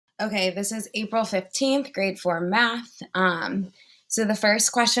Okay, this is April 15th, grade 4 math. So the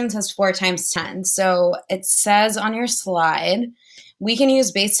first question says 4 times 10. So it says on your slide, we can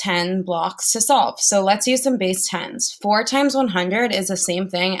use base 10 blocks to solve. So let's use some base 10s. 4 times 100 is the same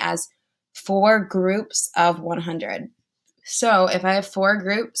thing as 4 groups of 100. So if I have 4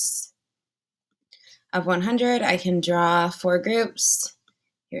 groups of 100, I can draw 4 groups.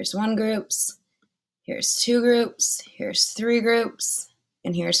 Here's 1 groups, here's 2 groups, here's 3 groups,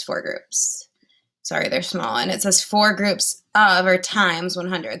 and here's 4 groups. Sorry, they're small. And it says 4 groups of or times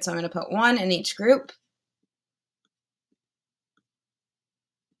 100. So I'm going to put 1 in each group.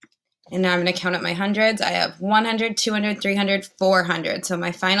 And now I'm going to count up my hundreds. I have 100, 200, 300, 400. So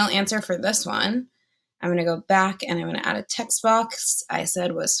my final answer for this one, I'm going to go back and I'm going to add a text box. I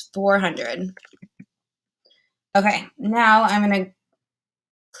said was 400. Okay, now I'm going to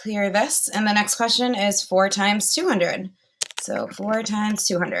clear this. And the next question is 4 times 200. So 4 times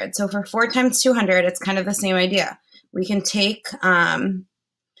 200. So for 4 times 200, it's kind of the same idea. We can take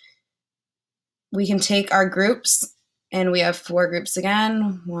our groups, and we have 4 groups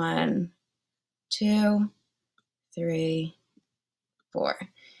again. 1, 2, 3, 4.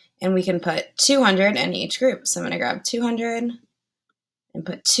 And we can put 200 in each group. So I'm going to grab 200 and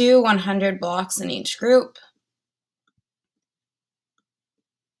put 2 100 blocks in each group.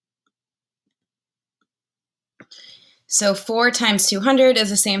 So 4 times 200 is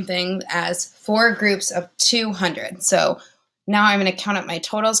the same thing as 4 groups of 200. So now I'm going to count up my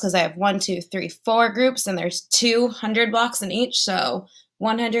totals because I have 1, 2, 3, 4 groups, and there's 200 blocks in each. So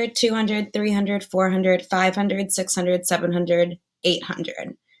 100, 200, 300, 400, 500, 600, 700,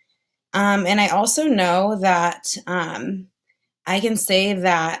 800. And I also know that I can say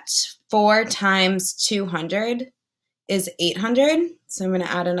that 4 times 200 is 800. So I'm going to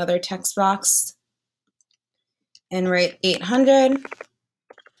add another text box and write 800.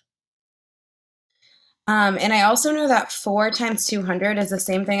 And I also know that 4 times 200 is the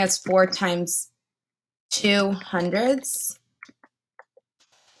same thing as 4 times 200s.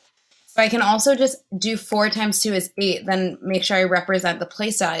 So I can also just do 4 times 2 is 8, then make sure I represent the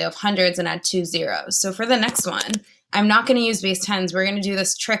place value of hundreds and add 2 zeros. So for the next one, I'm not going to use base 10s. We're going to do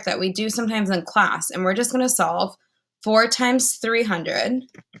this trick that we do sometimes in class, and we're just going to solve 4 times 300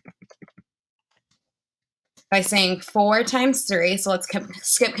 by saying 4 times 3. So let's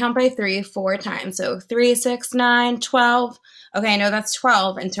skip count by 3 4 times. So 3, 6, 9, 12. Okay, I know that's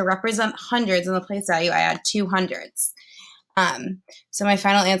 12. And to represent hundreds in the place value, I add 2 hundreds. So my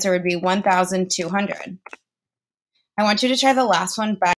final answer would be 1,200. I want you to try the last one by